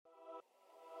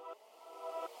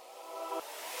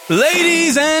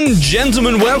Ladies and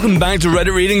gentlemen, welcome back to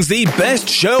Reddit Readings, the best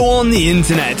show on the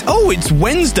internet. Oh, it's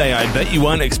Wednesday. I bet you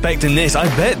weren't expecting this. I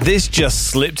bet this just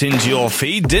slipped into your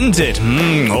feed, didn't it?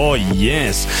 Oh,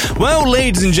 yes. Well,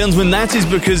 ladies and gentlemen, that is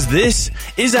because this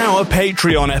is our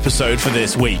Patreon episode for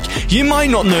this week. You might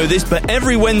not know this, but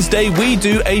every Wednesday we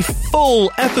do a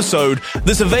full episode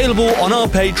that's available on our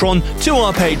Patreon to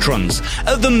our patrons.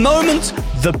 At the moment,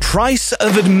 the price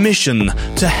of admission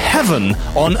to heaven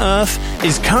on earth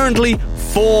is currently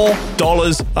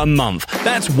 $4 a month.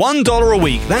 That's $1 a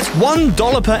week. That's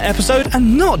 $1 per episode,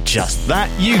 and not just that,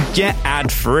 you get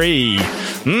ad-free.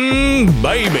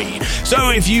 Baby. So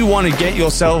if you want to get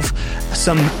yourself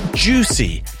some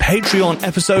juicy Patreon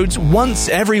episodes once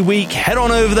every week, head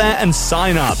on over there and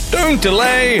sign up. Don't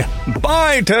delay.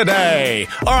 Buy today.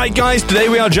 Alright guys, today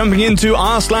we are jumping into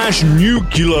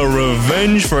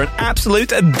r/NuclearRevenge for an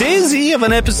absolute dizzy of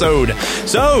an episode.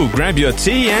 So grab your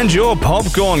tea and your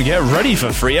popcorn, get ready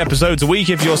for 3 episodes a week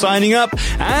if you're signing up,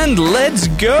 and let's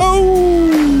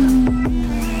go!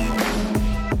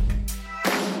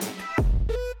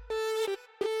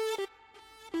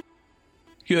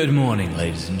 Good morning,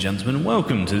 ladies and gentlemen.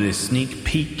 Welcome to this sneak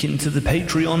peek into the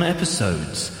Patreon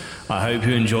episodes. I hope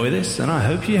you enjoy this, and I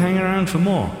hope you hang around for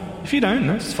more. If you don't,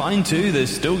 that's fine too. There's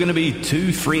still going to be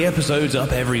 2-3 episodes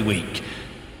up every week.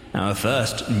 Our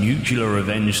first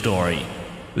NuclearRevenge story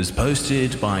was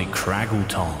posted by Craggle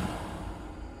Tom.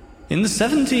 In the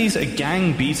 70s, a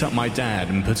gang beat up my dad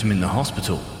and put him in the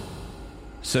hospital.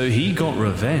 So he got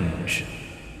revenge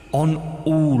on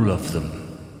all of them.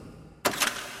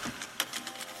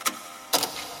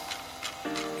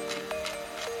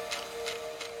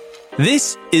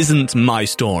 This isn't my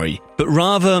story, but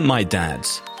rather my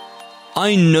dad's.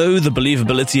 I know the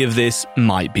believability of this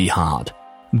might be hard,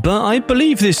 but I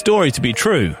believe this story to be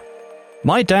true.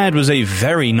 My dad was a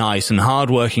very nice and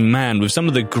hard-working man with some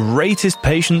of the greatest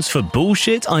patience for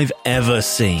bullshit I've ever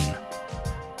seen.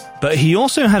 But he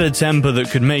also had a temper that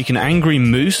could make an angry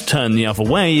moose turn the other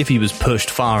way if he was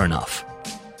pushed far enough.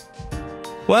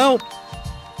 Well,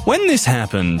 when this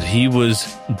happened, he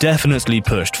was definitely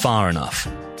pushed far enough.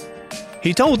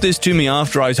 He told this to me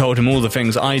after I told him all the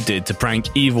things I did to prank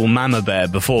evil Mama Bear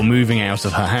before moving out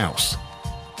of her house.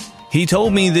 He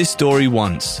told me this story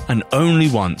once, and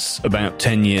only once, about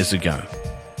 10 years ago,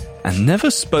 and never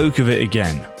spoke of it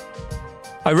again.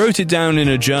 I wrote it down in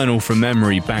a journal from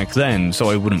memory back then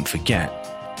so I wouldn't forget.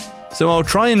 So I'll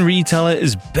try and retell it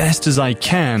as best as I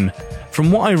can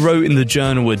from what I wrote in the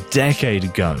journal a decade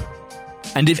ago.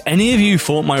 And if any of you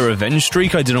thought my revenge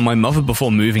streak I did on my mother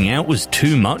before moving out was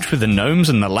too much with the gnomes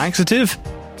and the laxative,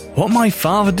 what my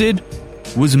father did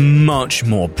was much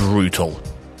more brutal,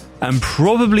 and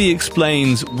probably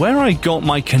explains where I got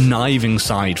my conniving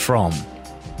side from.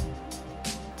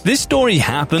 This story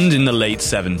happened in the late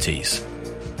 70s.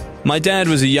 My dad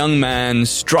was a young man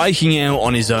striking out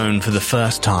on his own for the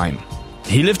first time.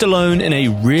 He lived alone in a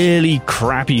really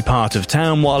crappy part of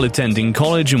town while attending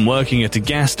college and working at a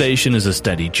gas station as a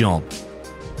steady job.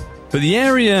 But the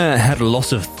area had a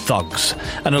lot of thugs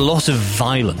and a lot of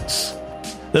violence.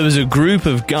 There was a group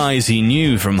of guys he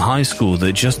knew from high school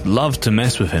that just loved to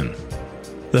mess with him.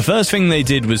 The first thing they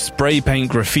did was spray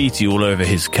paint graffiti all over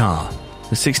his car,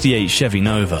 the '68 Chevy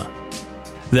Nova.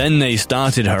 Then they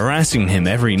started harassing him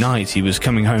every night he was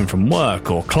coming home from work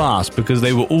or class because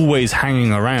they were always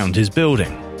hanging around his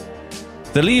building.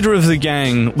 The leader of the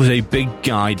gang was a big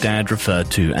guy Dad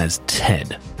referred to as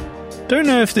Ted. Don't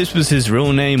know if this was his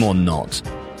real name or not.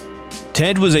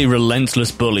 Ted was a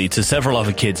relentless bully to several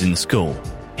other kids in school.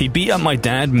 He beat up my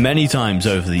dad many times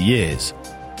over the years.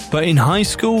 But in high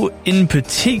school, in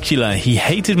particular, he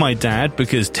hated my dad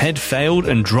because Ted failed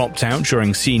and dropped out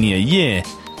during senior year,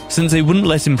 since they wouldn't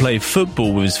let him play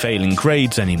football with his failing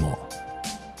grades anymore.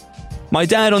 My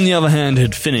dad, on the other hand,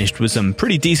 had finished with some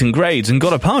pretty decent grades and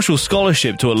got a partial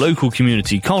scholarship to a local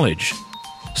community college.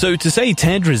 So to say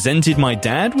Ted resented my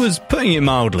dad was putting it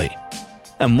mildly.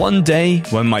 And one day,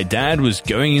 when my dad was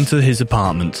going into his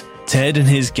apartment, Ted and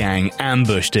his gang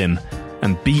ambushed him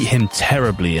and beat him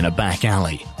terribly in a back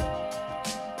alley.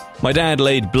 My dad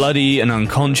laid bloody and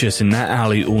unconscious in that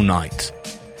alley all night.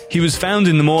 He was found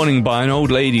in the morning by an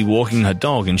old lady walking her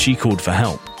dog, and she called for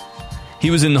help. He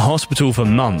was in the hospital for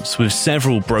months with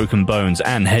several broken bones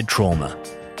and head trauma.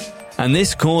 And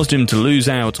this caused him to lose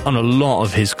out on a lot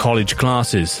of his college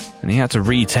classes, and he had to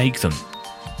retake them.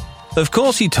 Of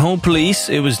course, he told police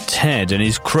it was Ted and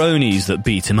his cronies that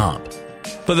beat him up.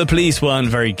 But the police weren't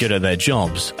very good at their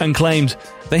jobs and claimed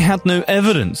they had no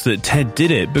evidence that Ted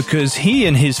did it because he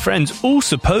and his friends all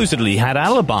supposedly had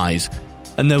alibis,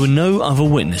 and there were no other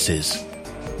witnesses.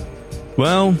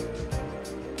 Well,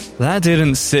 That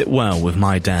didn't sit well with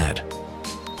my dad.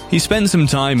 He spent some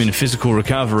time in physical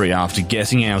recovery after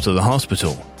getting out of the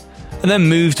hospital, and then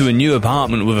moved to a new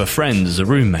apartment with a friend as a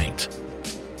roommate.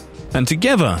 And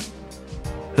together,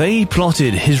 they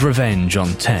plotted his revenge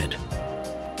on Ted.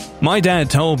 My dad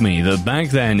told me that back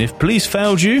then, if police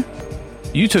failed you,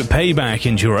 you took payback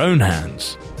into your own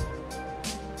hands.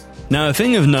 Now, a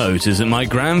thing of note is that my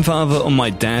grandfather on my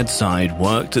dad's side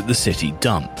worked at the city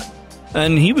dump,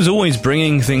 and he was always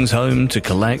bringing things home to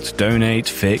collect, donate,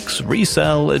 fix,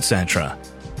 resell, etc.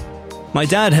 My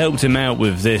dad helped him out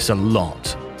with this a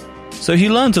lot, so he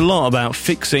learned a lot about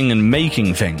fixing and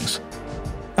making things.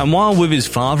 And while with his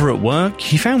father at work,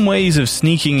 he found ways of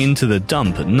sneaking into the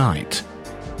dump at night.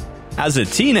 As a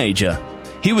teenager,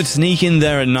 he would sneak in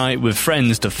there at night with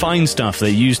friends to find stuff they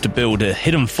used to build a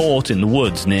hidden fort in the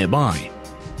woods nearby.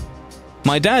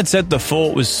 My dad said the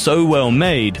fort was so well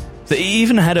made that he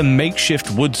even had a makeshift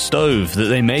wood stove that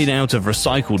they made out of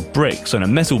recycled bricks and a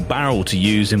metal barrel to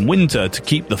use in winter to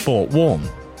keep the fort warm.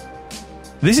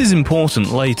 This is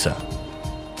important later.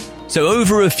 So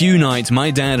over a few nights,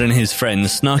 my dad and his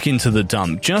friends snuck into the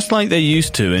dump just like they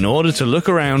used to in order to look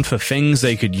around for things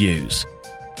they could use.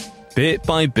 Bit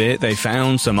by bit, they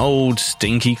found some old,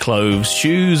 stinky clothes,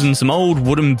 shoes, and some old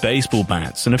wooden baseball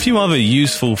bats, and a few other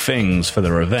useful things for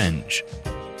the revenge.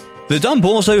 The dump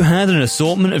also had an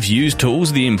assortment of used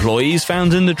tools the employees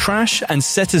found in the trash and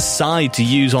set aside to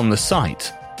use on the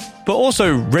site, but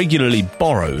also regularly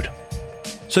borrowed.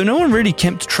 So no one really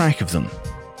kept track of them.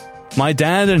 My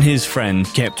dad and his friend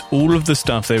kept all of the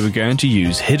stuff they were going to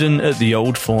use hidden at the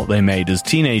old fort they made as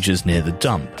teenagers near the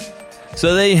dump.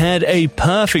 So they had a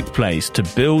perfect place to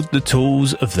build the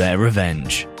tools of their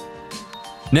revenge.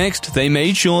 Next, they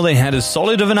made sure they had as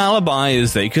solid of an alibi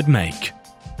as they could make.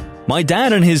 My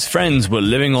dad and his friends were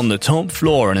living on the top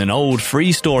floor in an old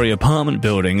 3-story apartment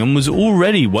building and was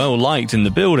already well liked in the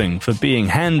building for being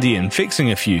handy and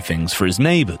fixing a few things for his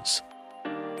neighbors.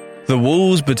 The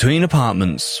walls between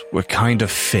apartments were kind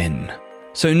of thin,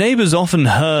 so neighbors often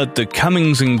heard the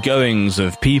comings and goings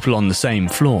of people on the same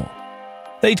floor.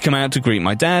 They'd come out to greet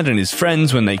my dad and his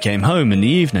friends when they came home in the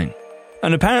evening.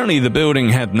 And apparently the building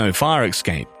had no fire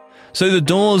escape, so the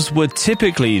doors were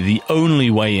typically the only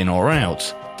way in or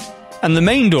out. And the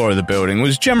main door of the building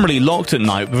was generally locked at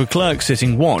night with a clerk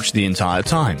sitting watch the entire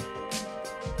time.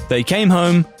 They came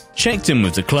home, checked in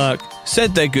with the clerk,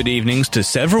 said their good evenings to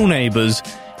several neighbors,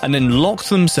 and then locked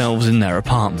themselves in their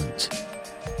apartment.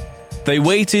 They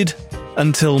waited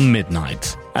until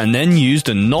midnight, and then used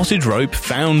a knotted rope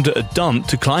found at a dump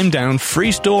to climb down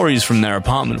 3 stories from their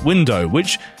apartment window,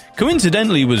 which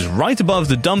coincidentally was right above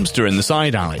the dumpster in the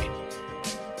side alley.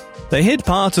 They hid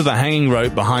part of the hanging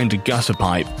rope behind a gutter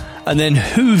pipe, and then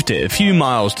hooved it a few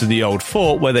miles to the old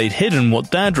fort where they'd hidden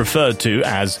what Dad referred to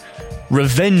as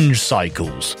revenge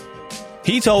cycles.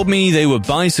 He told me they were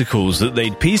bicycles that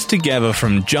they'd pieced together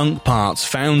from junk parts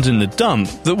found in the dump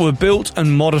that were built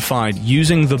and modified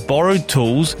using the borrowed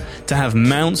tools to have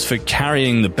mounts for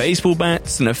carrying the baseball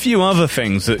bats and a few other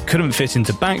things that couldn't fit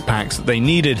into backpacks that they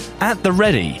needed at the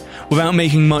ready without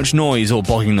making much noise or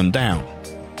bogging them down.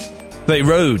 They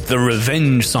rode the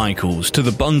revenge cycles to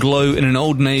the bungalow in an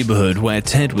old neighborhood where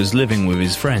Ted was living with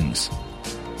his friends.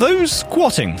 Though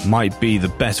squatting might be the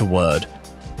better word.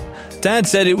 Dad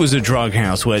said it was a drug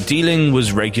house where dealing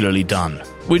was regularly done,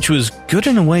 which was good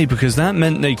in a way because that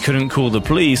meant they couldn't call the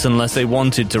police unless they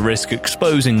wanted to risk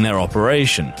exposing their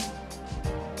operation.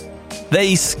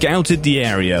 They scouted the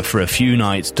area for a few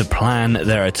nights to plan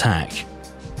their attack,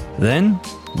 then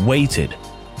waited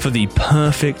for the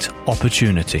perfect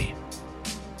opportunity.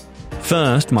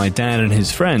 First, my dad and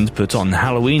his friend put on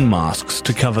Halloween masks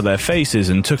to cover their faces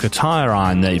and took a tire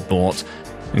iron they'd bought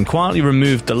and quietly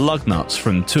removed the lug nuts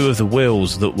from 2 of the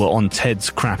wheels that were on Ted's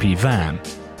crappy van.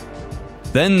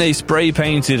 Then they spray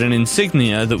painted an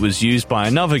insignia that was used by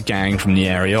another gang from the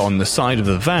area on the side of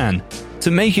the van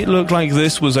to make it look like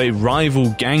this was a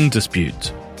rival gang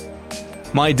dispute.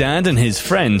 My dad and his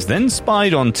friends then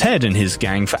spied on Ted and his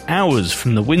gang for hours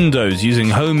from the windows using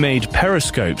homemade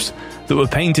periscopes that were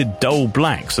painted dull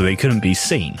black so they couldn't be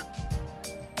seen.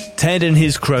 Ted and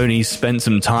his cronies spent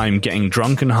some time getting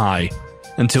drunk and high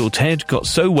until Ted got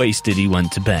so wasted he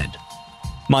went to bed.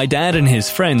 My dad and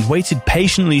his friend waited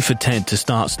patiently for Ted to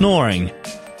start snoring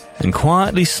and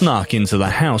quietly snuck into the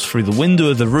house through the window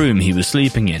of the room he was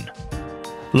sleeping in,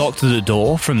 locked the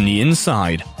door from the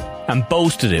inside, and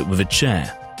bolstered it with a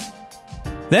chair.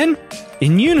 Then,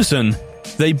 in unison,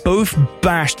 they both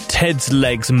bashed Ted's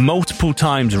legs multiple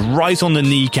times right on the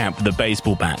kneecap with the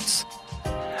baseball bats.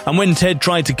 And when Ted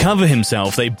tried to cover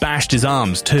himself, they bashed his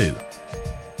arms too.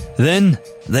 Then,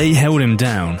 they held him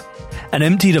down and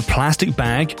emptied a plastic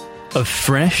bag of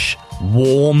fresh,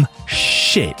 warm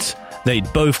shit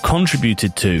they'd both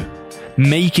contributed to,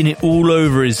 making it all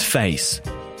over his face,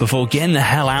 before getting the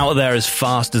hell out of there as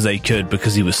fast as they could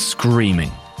because he was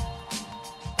screaming.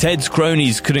 Ted's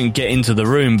cronies couldn't get into the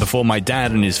room before my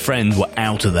dad and his friend were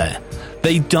out of there.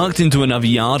 They ducked into another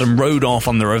yard and rode off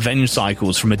on the revenge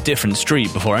cycles from a different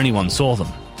street before anyone saw them.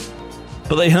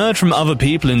 But they heard from other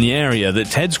people in the area that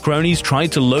Ted's cronies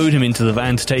tried to load him into the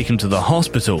van to take him to the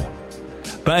hospital.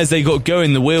 But as they got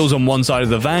going, the wheels on one side of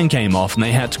the van came off and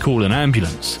they had to call an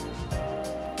ambulance.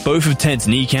 Both of Ted's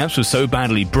kneecaps were so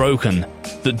badly broken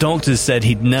that doctors said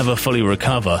he'd never fully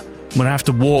recover and would have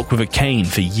to walk with a cane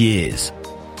for years.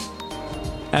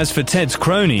 As for Ted's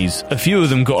cronies, a few of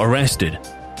them got arrested.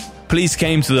 Police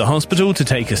came to the hospital to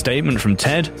take a statement from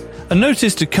Ted and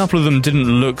noticed a couple of them didn't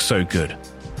look so good.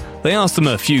 They asked them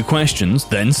a few questions,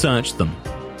 then searched them.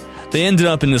 They ended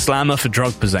up in the slammer for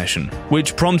drug possession,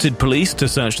 which prompted police to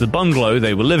search the bungalow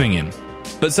they were living in.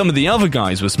 But some of the other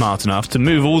guys were smart enough to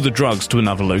move all the drugs to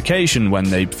another location when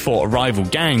they thought a rival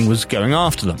gang was going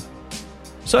after them.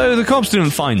 So the cops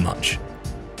didn't find much.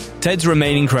 Ted's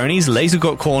remaining cronies later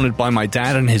got cornered by my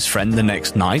dad and his friend the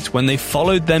next night when they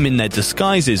followed them in their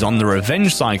disguises on the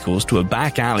revenge cycles to a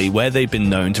back alley where they'd been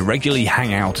known to regularly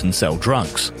hang out and sell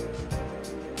drugs.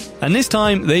 And this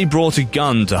time, they brought a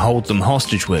gun to hold them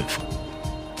hostage with.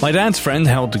 My dad's friend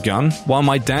held the gun, while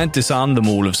my dad disarmed them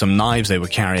all of some knives they were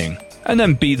carrying, and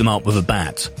then beat them up with a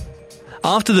bat.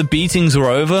 After the beatings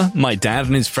were over, my dad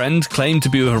and his friend claimed to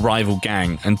be with a rival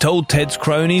gang and told Ted's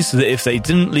cronies that if they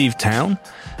didn't leave town,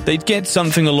 they'd get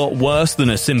something a lot worse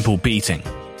than a simple beating.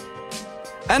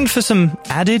 And for some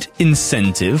added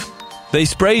incentive, they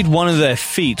sprayed one of their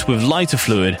feet with lighter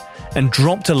fluid and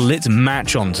dropped a lit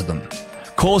match onto them,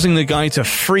 causing the guy to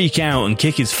freak out and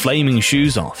kick his flaming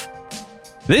shoes off.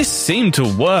 This seemed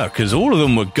to work as all of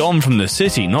them were gone from the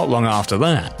city not long after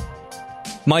that.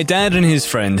 My dad and his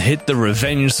friend hit the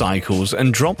revenge cycles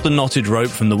and dropped the knotted rope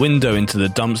from the window into the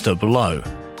dumpster below,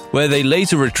 where they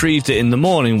later retrieved it in the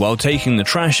morning while taking the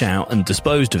trash out and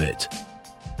disposed of it.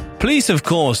 Police, of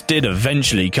course, did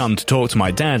eventually come to talk to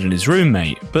my dad and his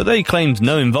roommate, but they claimed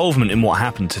no involvement in what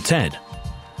happened to Ted.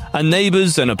 And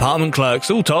neighbours and apartment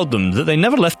clerks all told them that they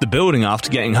never left the building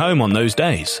after getting home on those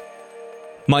days.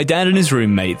 My dad and his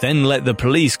roommate then let the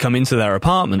police come into their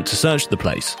apartment to search the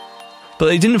place. But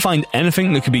they didn't find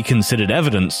anything that could be considered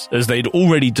evidence, as they'd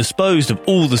already disposed of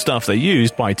all the stuff they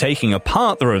used by taking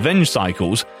apart the revenge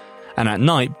cycles, and at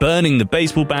night burning the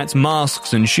baseball bats,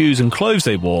 masks and shoes and clothes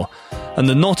they wore, and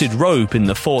the knotted rope in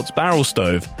the fort's barrel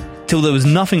stove, till there was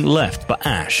nothing left but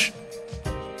ash.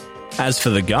 As for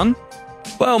the gun,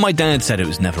 well, my dad said it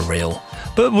was never real,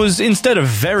 but was instead a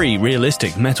very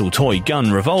realistic metal toy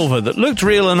gun revolver that looked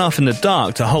real enough in the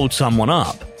dark to hold someone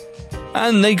up.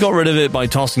 And they got rid of it by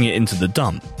tossing it into the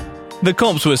dump. The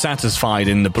cops were satisfied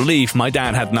in the belief my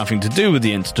dad had nothing to do with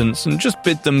the incidents and just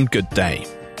bid them good day.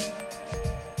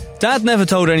 Dad never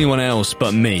told anyone else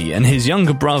but me and his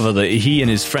younger brother that he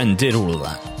and his friend did all of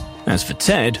that. As for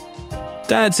Ted,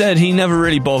 Dad said he never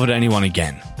really bothered anyone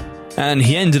again. And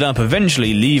he ended up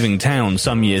eventually leaving town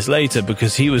some years later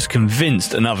because he was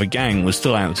convinced another gang was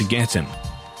still out to get him.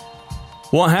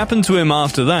 What happened to him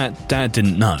after that, Dad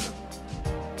didn't know.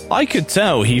 I could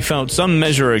tell he felt some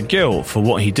measure of guilt for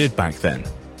what he did back then,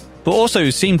 but also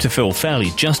seemed to feel fairly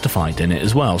justified in it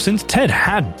as well, since Ted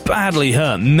had badly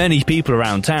hurt many people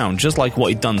around town just like what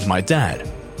he'd done to my dad.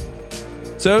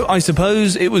 So I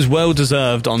suppose it was well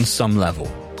deserved on some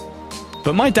level.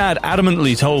 But my dad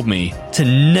adamantly told me to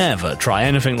never try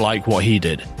anything like what he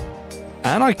did.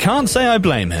 And I can't say I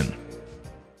blame him.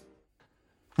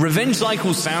 Revenge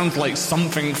cycles sound like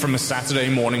something from a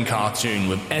Saturday morning cartoon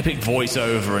with epic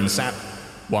voiceover and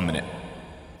 1 minute.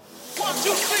 1, 2,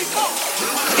 3,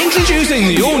 4. Introducing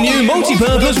the all-new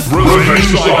multi-purpose Revenge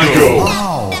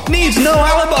Cycle. Needs no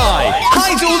alibi.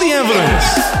 Hides all the evidence.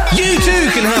 You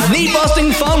too can have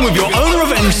knee-busting fun with your own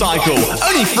Revenge Cycle.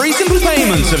 Only 3 simple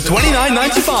payments of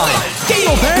 $29.95. Get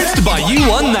your parents to buy you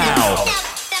one now.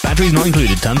 Batteries not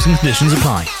included. Terms and conditions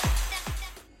apply.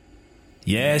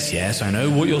 Yes, I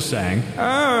know what you're saying.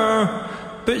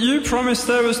 Oh, but you promised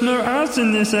there was no ads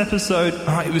in this episode.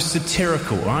 Alright, it was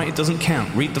satirical, alright? It doesn't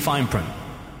count. Read the fine print.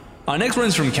 Our next one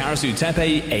is from Karasu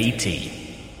Tepe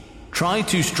AT. Try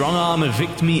to strong-arm a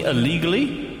victim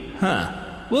illegally?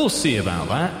 We'll see about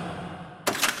that.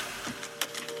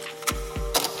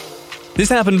 This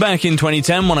happened back in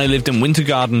 2010 when I lived in Winter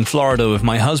Garden, Florida with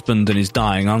my husband and his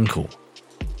dying uncle.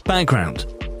 Background.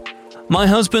 My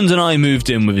husband and I moved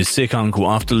in with his sick uncle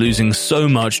after losing so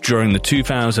much during the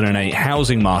 2008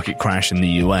 housing market crash in the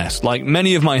US, like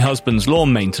many of my husband's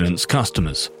lawn maintenance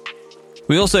customers.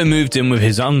 We also moved in with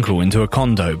his uncle into a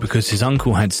condo because his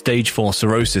uncle had stage 4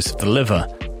 cirrhosis of the liver,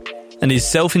 and his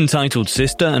self-entitled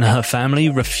sister and her family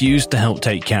refused to help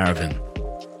take care of him.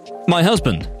 My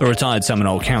husband, a retired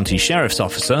Seminole County Sheriff's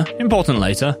Officer, important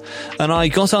later, and I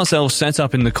got ourselves set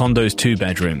up in the condo's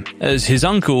 2-bedroom, as his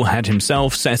uncle had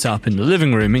himself set up in the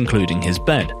living room, including his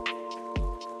bed.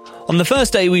 On the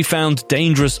first day, we found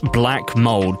dangerous black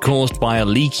mold caused by a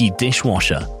leaky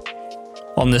dishwasher.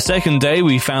 On the second day,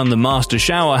 we found the master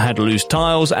shower had loose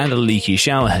tiles and a leaky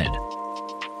shower head.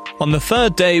 On the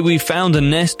third day, we found a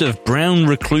nest of brown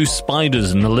recluse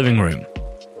spiders in the living room.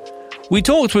 We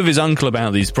talked with his uncle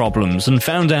about these problems and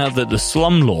found out that the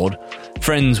slumlord,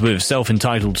 friends with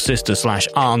self-entitled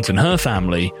sister/aunt and her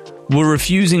family, were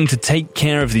refusing to take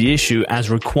care of the issue as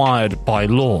required by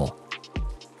law.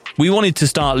 We wanted to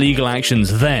start legal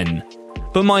actions then,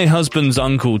 but my husband's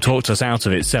uncle talked us out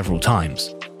of it several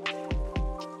times.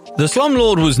 The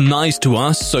slumlord was nice to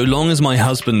us so long as my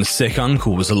husband's sick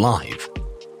uncle was alive.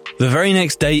 The very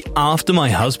next day after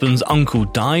my husband's uncle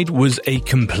died was a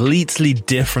completely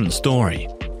different story.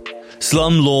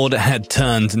 Slumlord had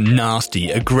turned nasty,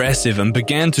 aggressive, and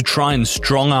began to try and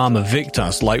strong-arm evict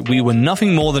us like we were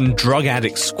nothing more than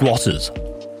drug-addict squatters.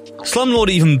 Slumlord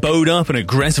even bowed up and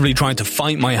aggressively tried to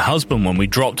fight my husband when we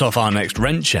dropped off our next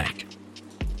rent check.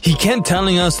 He kept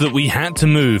telling us that we had to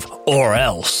move, or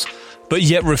else, but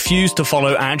yet refused to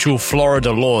follow actual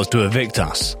Florida laws to evict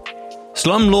us.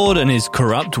 Slumlord and his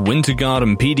corrupt Winter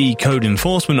Garden PD code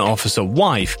enforcement officer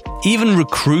wife even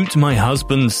recruit my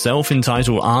husband's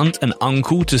self-entitled aunt and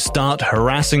uncle to start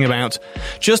harassing about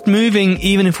just moving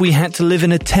even if we had to live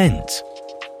in a tent.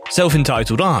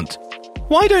 Self-entitled aunt: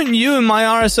 why don't you and my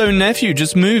RSO nephew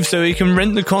just move so he can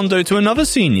rent the condo to another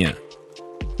senior?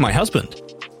 My husband: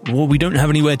 well, we don't have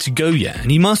anywhere to go yet,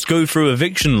 and he must go through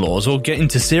eviction laws or get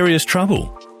into serious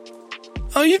trouble.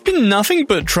 Oh, you've been nothing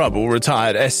but trouble,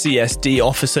 retired SCSD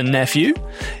officer nephew.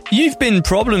 You've been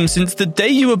problem since the day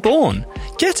you were born.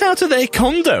 Get out of their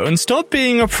condo and stop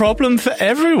being a problem for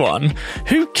everyone.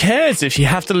 Who cares if you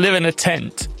have to live in a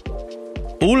tent?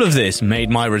 All of this made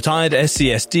my retired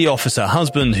SCSD officer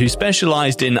husband, who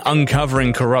specialized in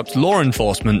uncovering corrupt law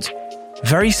enforcement,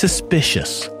 very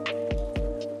suspicious.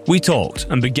 We talked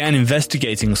and began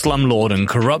investigating slumlord and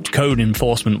corrupt code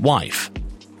enforcement wife.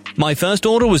 My first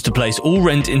order was to place all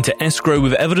rent into escrow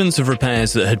with evidence of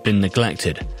repairs that had been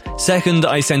neglected. Second,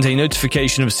 I sent a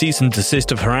notification of cease and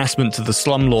desist of harassment to the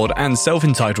slumlord and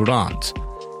self-entitled aunt.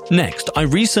 Next, I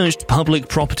researched public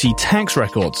property tax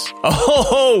records.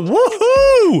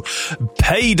 Oh, woohoo!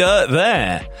 Pay dirt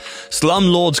there!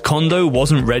 Slumlord's condo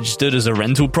wasn't registered as a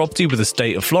rental property with the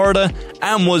state of Florida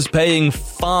and was paying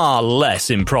far less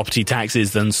in property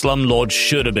taxes than slumlord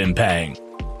should have been paying.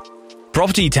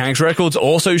 Property tax records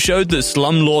also showed that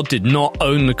slumlord did not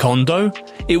own the condo.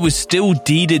 It was still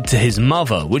deeded to his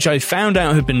mother, which I found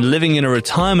out had been living in a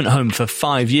retirement home for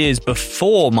 5 years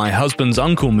before my husband's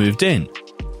uncle moved in.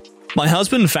 My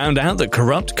husband found out that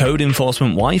corrupt code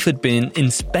enforcement wife had been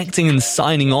inspecting and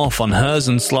signing off on hers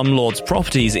and slumlord's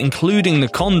properties, including the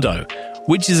condo,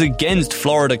 which is against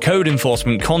Florida code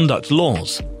enforcement conduct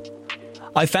laws.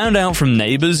 I found out from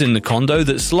neighbors in the condo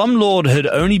that slumlord had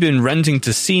only been renting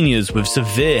to seniors with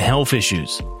severe health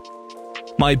issues.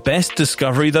 My best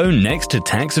discovery, though, next to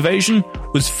tax evasion,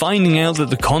 was finding out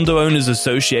that the Condo Owners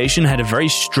Association had a very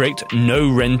strict no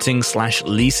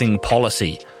renting/leasing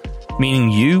policy, meaning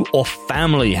you or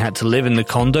family had to live in the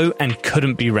condo and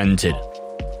couldn't be rented.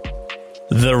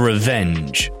 The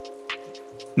Revenge.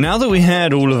 Now that we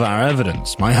had all of our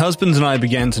evidence, my husband and I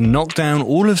began to knock down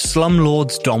all of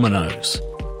slumlord's dominoes.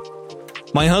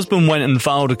 My husband went and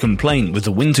filed a complaint with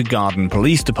the Winter Garden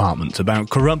Police Department about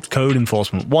corrupt code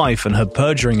enforcement wife and her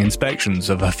perjuring inspections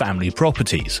of her family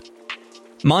properties.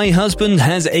 My husband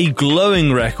has a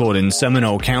glowing record in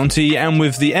Seminole County and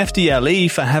with the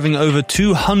FDLE for having over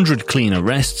 200 clean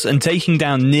arrests and taking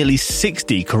down nearly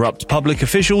 60 corrupt public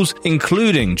officials,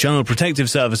 including Child Protective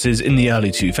Services in the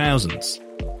early 2000s.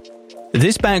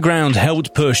 This background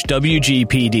helped push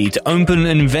WGPD to open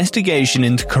an investigation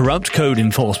into corrupt code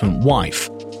enforcement wife.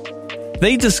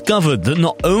 They discovered that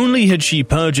not only had she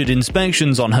perjured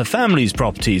inspections on her family's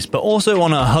properties, but also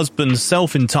on her husband's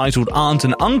self-entitled aunt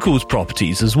and uncle's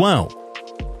properties as well.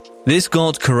 This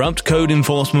got corrupt code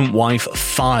enforcement wife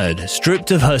fired,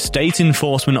 stripped of her state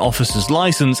enforcement officer's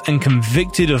license, and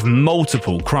convicted of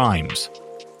multiple crimes.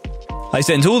 I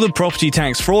sent all the property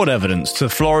tax fraud evidence to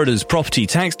Florida's Property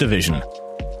Tax Division.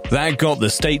 That got the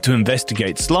state to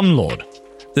investigate slumlord.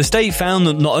 The state found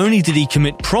that not only did he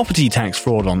commit property tax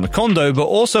fraud on the condo, but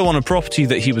also on a property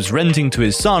that he was renting to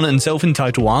his son and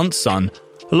self-entitled aunt's son,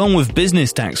 along with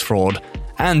business tax fraud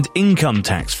and income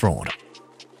tax fraud.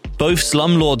 Both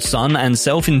slumlord son and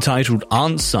self-entitled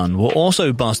aunt's son were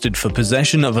also busted for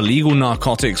possession of illegal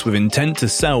narcotics with intent to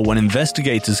sell when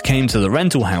investigators came to the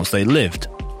rental house they lived.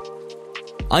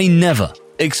 I never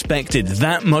expected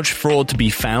that much fraud to be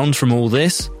found from all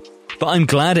this, but I'm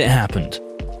glad it happened.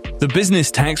 The business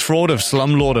tax fraud of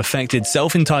slumlord affected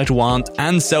self-entitled aunt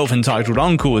and self-entitled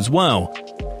uncle as well,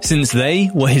 since they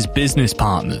were his business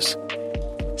partners.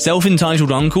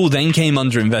 Self-entitled uncle then came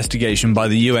under investigation by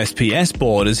the USPS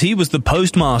board as he was the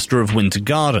postmaster of Winter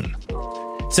Garden.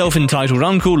 Self-entitled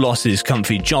uncle lost his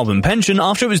comfy job and pension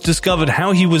after it was discovered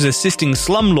how he was assisting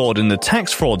slumlord in the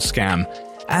tax fraud scam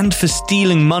and for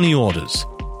stealing money orders.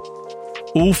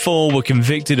 All four were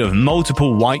convicted of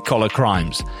multiple white-collar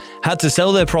crimes, had to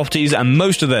sell their properties and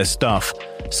most of their stuff,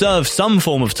 serve some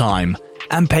form of time,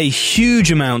 and pay huge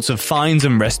amounts of fines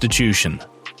and restitution.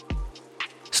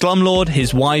 Slumlord,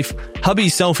 his wife,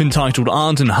 hubby's self-entitled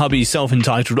aunt and hubby's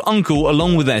self-entitled uncle,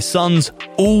 along with their sons,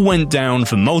 all went down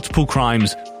for multiple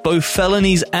crimes, both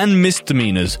felonies and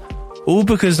misdemeanors, all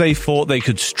because they thought they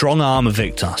could strong-arm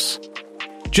evict us.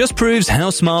 Just proves how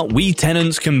smart we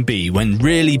tenants can be when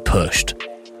really pushed.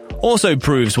 Also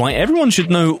proves why everyone should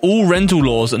know all rental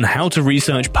laws and how to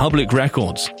research public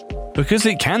records, because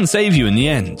it can save you in the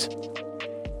end.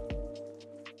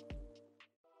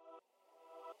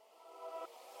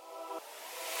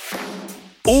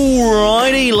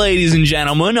 Alrighty, ladies and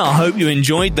gentlemen, I hope you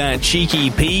enjoyed that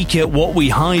cheeky peek at what we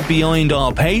hide behind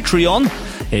our Patreon.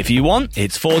 If you want,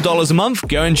 it's $4 a month.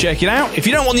 Go and check it out. If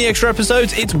you don't want the extra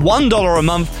episodes, it's $1 a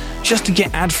month just to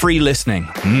get ad-free listening.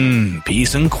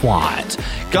 Peace and quiet.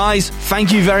 Guys,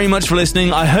 thank you very much for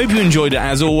listening. I hope you enjoyed it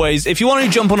as always. If you want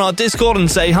to jump on our Discord and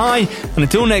say hi, and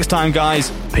until next time,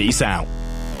 guys, peace out.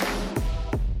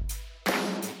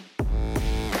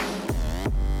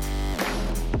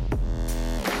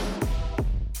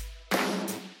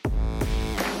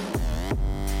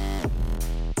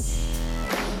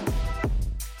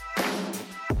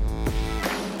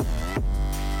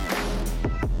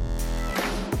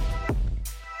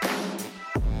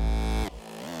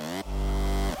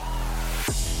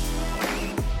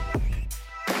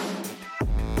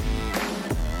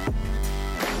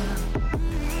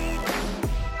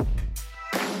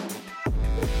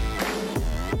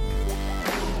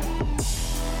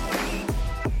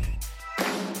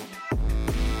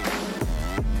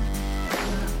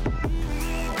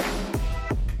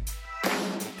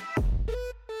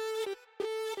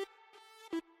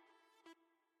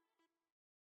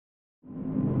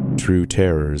 True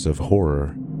terrors of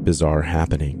horror, bizarre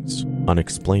happenings,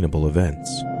 unexplainable events.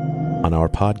 On our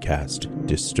podcast,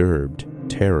 Disturbed,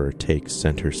 terror takes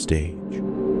center stage.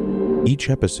 Each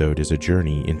episode is a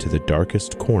journey into the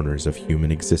darkest corners of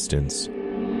human existence,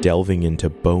 delving into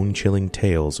bone-chilling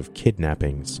tales of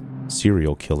kidnappings,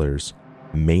 serial killers,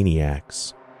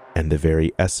 maniacs, and the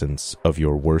very essence of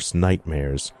your worst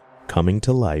nightmares coming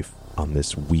to life on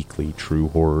this weekly true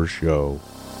horror show.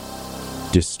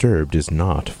 Disturbed is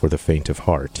not for the faint of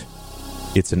heart.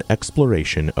 It's an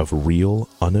exploration of real,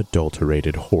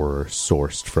 unadulterated horror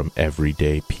sourced from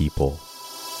everyday people.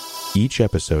 Each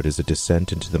episode is a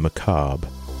descent into the macabre,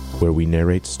 where we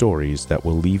narrate stories that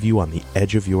will leave you on the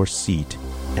edge of your seat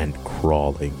and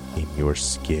crawling in your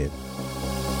skin.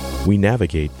 We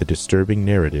navigate the disturbing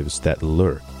narratives that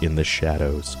lurk in the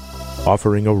shadows,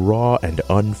 offering a raw and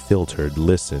unfiltered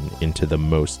listen into the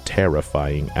most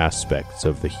terrifying aspects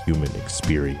of the human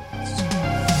experience.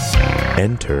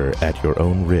 Enter at your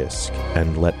own risk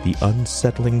and let the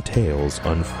unsettling tales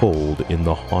unfold in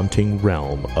the haunting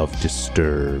realm of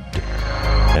Disturbed.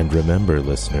 And remember,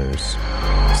 listeners,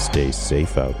 stay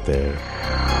safe out there.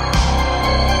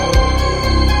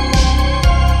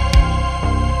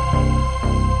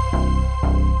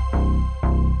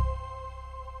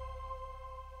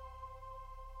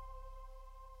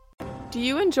 Do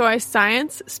you enjoy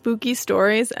science, spooky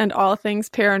stories, and all things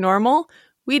paranormal?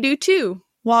 We do too.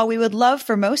 While we would love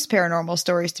for most paranormal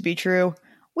stories to be true,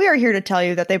 we are here to tell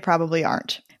you that they probably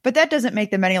aren't. But that doesn't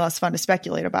make them any less fun to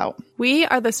speculate about. We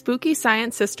are the Spooky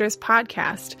Science Sisters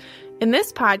podcast, In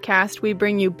this podcast, we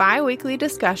bring you bi-weekly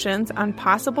discussions on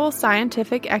possible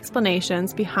scientific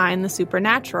explanations behind the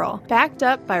supernatural. Backed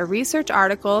up by research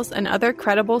articles and other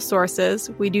credible sources,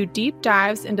 we do deep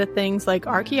dives into things like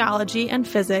archaeology and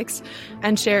physics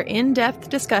and share in-depth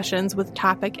discussions with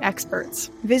topic experts.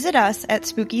 Visit us at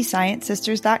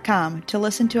SpookyScienceSisters.com to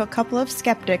listen to a couple of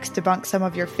skeptics debunk some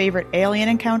of your favorite alien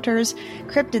encounters,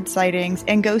 cryptid sightings,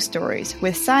 and ghost stories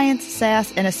with science,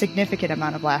 sass, and a significant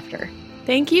amount of laughter.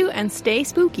 Thank you and stay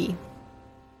spooky.